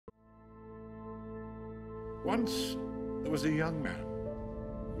Once there was a young man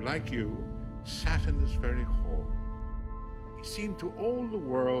who, like you, sat in this very hall. He seemed to all the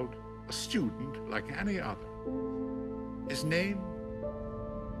world a student like any other. His name?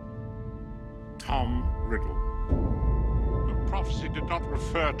 Tom Riddle. The prophecy did not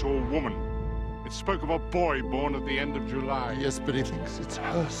refer to a woman. It spoke of a boy born at the end of July. Yes, but he thinks it's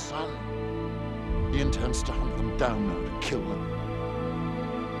her son. He intends to hunt them down now to kill them.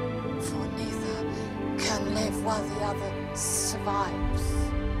 For neither can live while the other survives.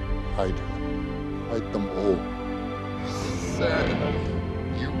 Hide her. Hide them all. Said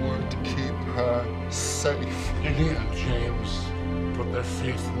you were to keep her safe. Lily and James put their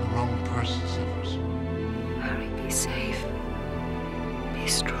faith in the wrong person, Severus. Harry, be safe. Be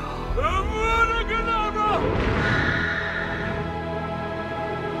strong.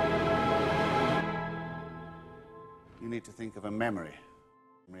 You need to think of a memory.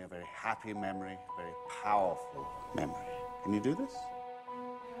 A very happy memory, a very powerful memory. Can you do this?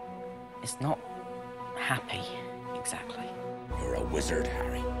 It's not happy, exactly. You're a wizard,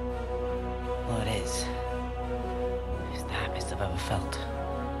 Harry. Well, it is. It's the happiest I've ever felt.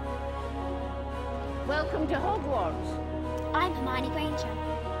 Welcome to Hogwarts. I'm Hermione Granger.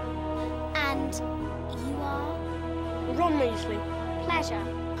 And you are? Ron Weasley. Pleasure.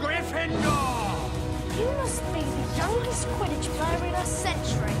 Gryffindor! You must be the youngest Quidditch player in a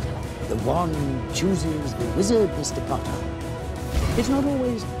century. The wand chooses the wizard, Mr. Potter. It's not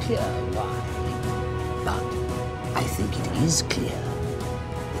always clear why, but I think it is clear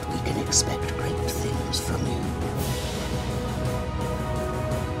that we can expect great things from you.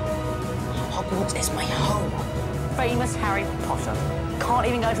 Hogwarts is my home. Famous Harry Potter. Can't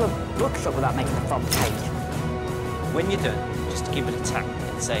even go to a bookshop without making the front page. When you're done, just give it a tap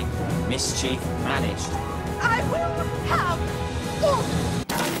and say, mischief managed. I will have all.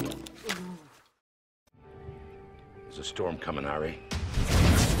 There's a storm coming, Harry.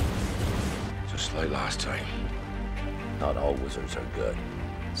 Just like last time. Not all wizards are good.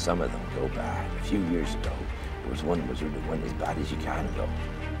 Some of them go bad. A few years ago, there was one wizard who went as bad as you can go.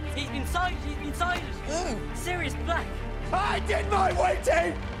 He's been sighted, he's been sighted. Sirius Black. I did my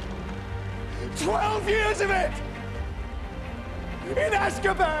waiting! 12 years of it! In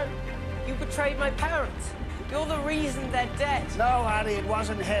Azkaban! You betrayed my parents. You're the reason they're dead. No, Harry, it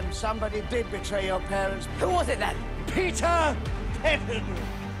wasn't him. Somebody did betray your parents. Who was it then? Peter Pettigrew!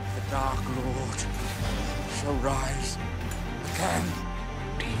 The Dark Lord shall rise again.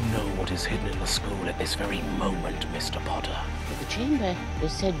 Do you know what is hidden in the school at this very moment, Mr. Potter? The chamber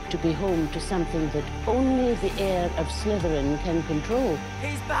is said to be home to something that only the heir of Slytherin can control.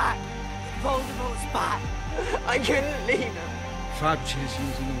 He's back. Voldemort's back. I couldn't leave him. Fudge is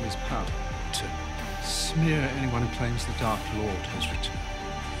using all his power to smear anyone who claims the Dark Lord has returned.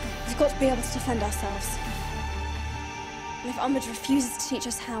 We've got to be able to defend ourselves. And if Umbridge refuses to teach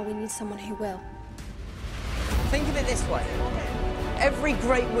us how, we need someone who will. Think of it this way. Every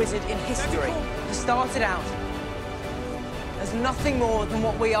great wizard in history has started out as nothing more than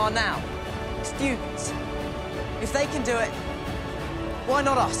what we are now. Students. If they can do it, why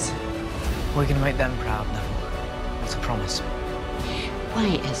not us? We're going to make them proud, Neville. That's a promise. Why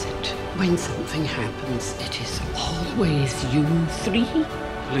is it, when something happens, it is always you three?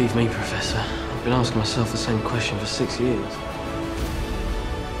 Believe me, Professor, I've been asking myself the same question for 6 years.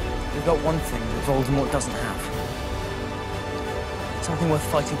 We've got one thing that Voldemort doesn't have. Something worth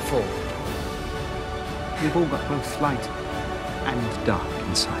fighting for. We've all got both light and dark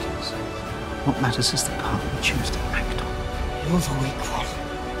inside us. What matters is the part we choose to act on. You're the weak one.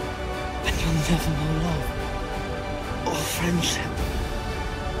 And you'll never know love or friendship.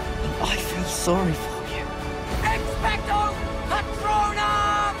 And I feel sorry for you. Expecto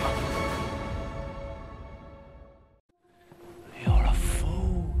Patronum! You're a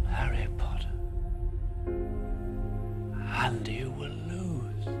fool, Harry Potter. And you will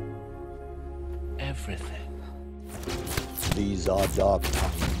lose everything. These are dark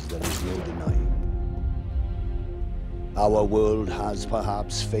times, there is no denying. Our world has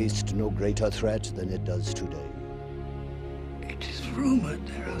perhaps faced no greater threat than it does today. It is rumored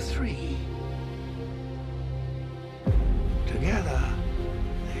there are three. Together,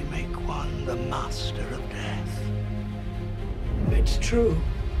 they make one the master of death. It's true,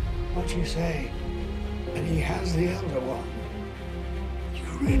 what you say. And he has the elder one.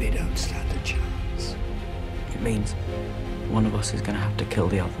 You really don't stand a chance. It means one of us is going to have to kill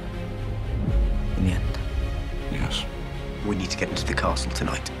the other. In the end. Yes. We need to get into the castle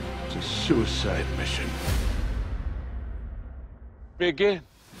tonight. It's a suicide mission. Begin.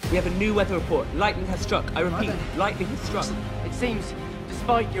 We have a new weather report. Lightning has struck. I repeat, lightning has struck. It seems,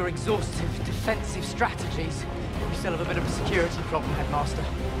 despite your exhaustive defensive strategies. We still have a bit of a security problem, Headmaster.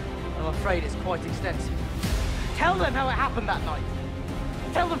 I'm afraid it's quite extensive. Tell them how it happened that night.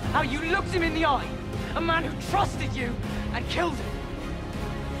 Tell them how you looked him in the eye. A man who trusted you and killed him.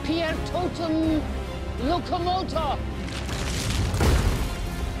 Pier totum locomotor.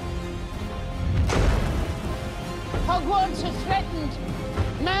 Hogwarts is threatened.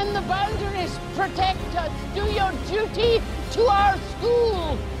 Man the boundaries, protect us. Do your duty to our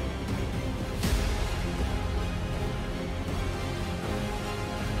school.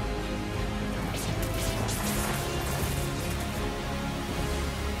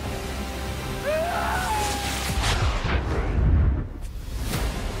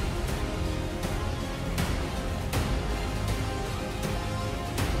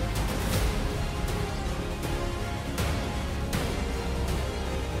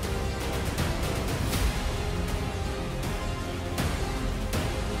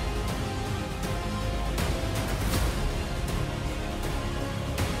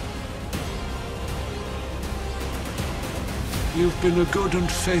 You've been a good and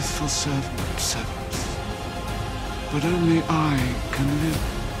faithful servant, Severus. But only I can live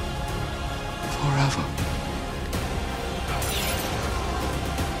forever.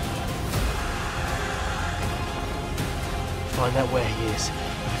 Find out where he is.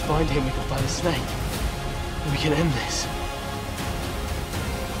 If we find him, we can find the snake. And we can end this.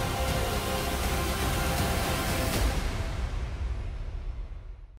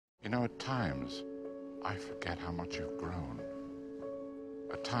 You know, at times, I forget how much you've grown.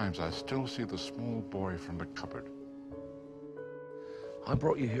 At times, I still see the small boy from the cupboard. I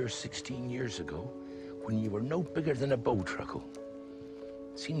brought you here 16 years ago when you were no bigger than a bow truckle.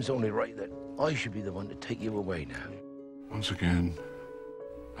 Seems only right that I should be the one to take you away now. Once again,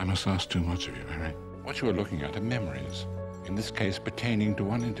 I must ask too much of you, Harry. What you are looking at are memories, in this case pertaining to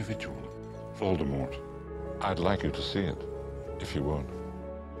one individual, Voldemort. I'd like you to see it, if you would.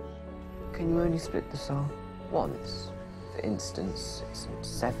 Can you only split the soul once? For instance, 6 and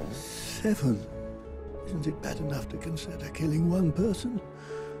 7. 7? Isn't it bad enough to consider killing one person?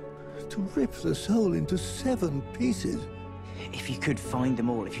 To rip the soul into 7 pieces? If you could find them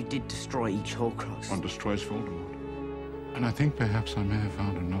all, if you did destroy each Horcrux. One destroys Voldemort. And I think perhaps I may have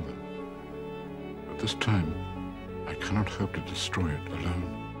found another. But this time, I cannot hope to destroy it alone.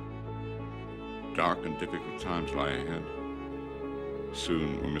 Dark and difficult times lie ahead.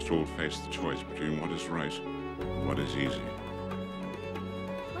 Soon we must all face the choice between what is right and what is easy.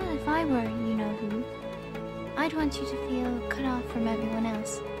 Well, if I were you-know-who, I'd want you to feel cut off from everyone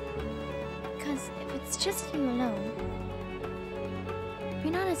else. Because if it's just you alone,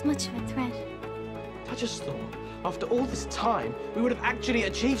 you're not as much of a threat. I just thought, after all this time, we would have actually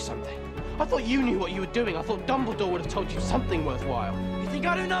achieved something. I thought you knew what you were doing. I thought Dumbledore would have told you something worthwhile. You think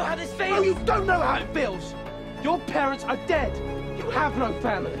I don't know how this feels? No, you don't know how it feels! Your parents are dead! You have no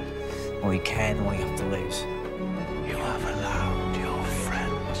family! The more you care, the more you have to lose. You have allowed your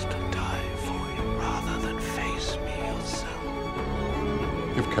friends to die for you rather than face me yourself.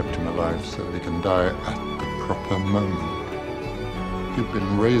 You've kept him alive so that he can die at the proper moment. You've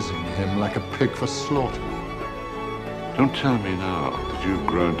been raising him like a pig for slaughter. Don't tell me now that you've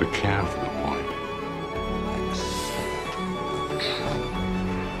grown to care for the boy.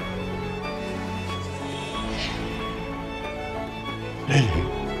 Lily?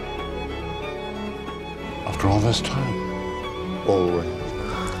 After all this time? Always.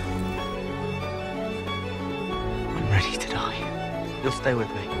 I'm ready to die. You'll stay with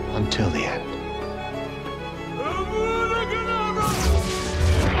me. Until the end.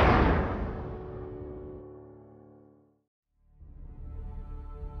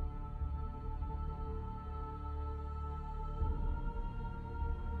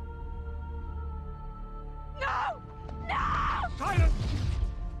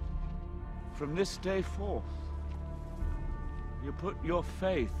 From this day forth, you put your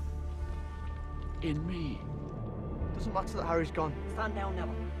faith in me. Doesn't matter that Harry's gone. Stand down,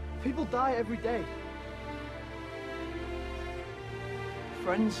 Neville. People die every day.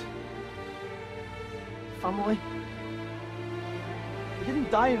 Friends. Family. He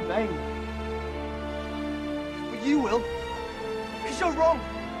didn't die in vain. But you will. Because you're wrong.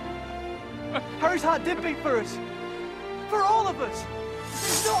 Harry's heart did beat for us. For all of us.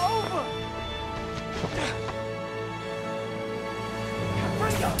 It's not over.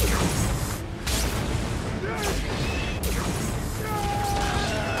 Bring up!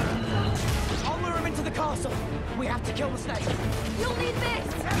 I'll lure him into the castle. We have to kill the snake. You'll need this!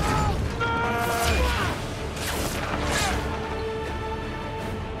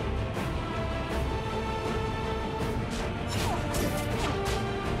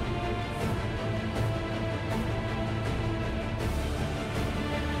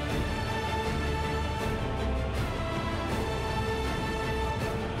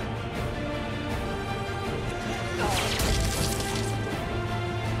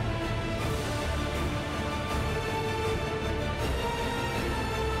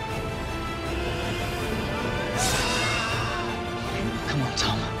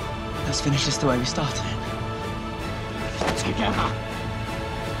 Let's finish this the way we started it. Together!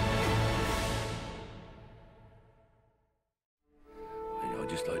 I'd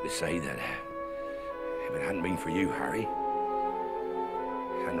just like to say that if it hadn't been for you, Harry,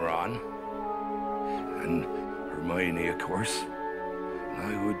 and Ron, and Hermione, of course,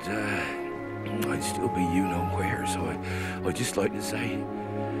 I would, I'd still be you know where. So I'd just like to say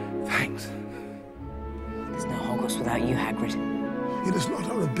thanks. There's no Hogwarts without you, Hagrid. It is not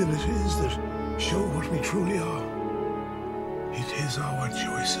our abilities that show what we truly are. It is our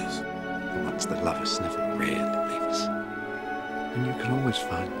choices. The ones that love us never really leave us. And you can always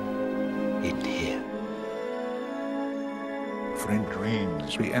find in here. For in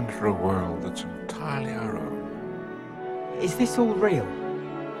dreams, we enter a world that's entirely our own. Is this all real?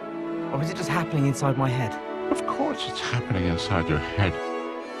 Or is it just happening inside my head? Of course it's happening inside your head.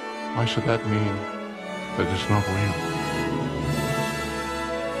 Why should that mean that it's not real?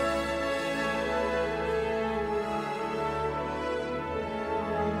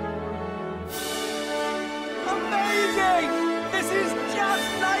 Amazing! This is just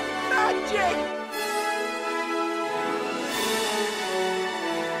like magic!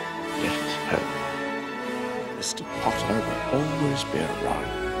 Deathly Hallows. Mr. Potter will always be around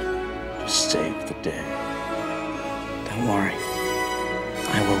to save the day. Don't worry.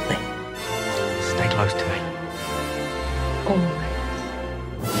 I will be. Stay close to me. Always.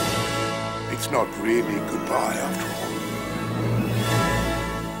 It's not really goodbye after all.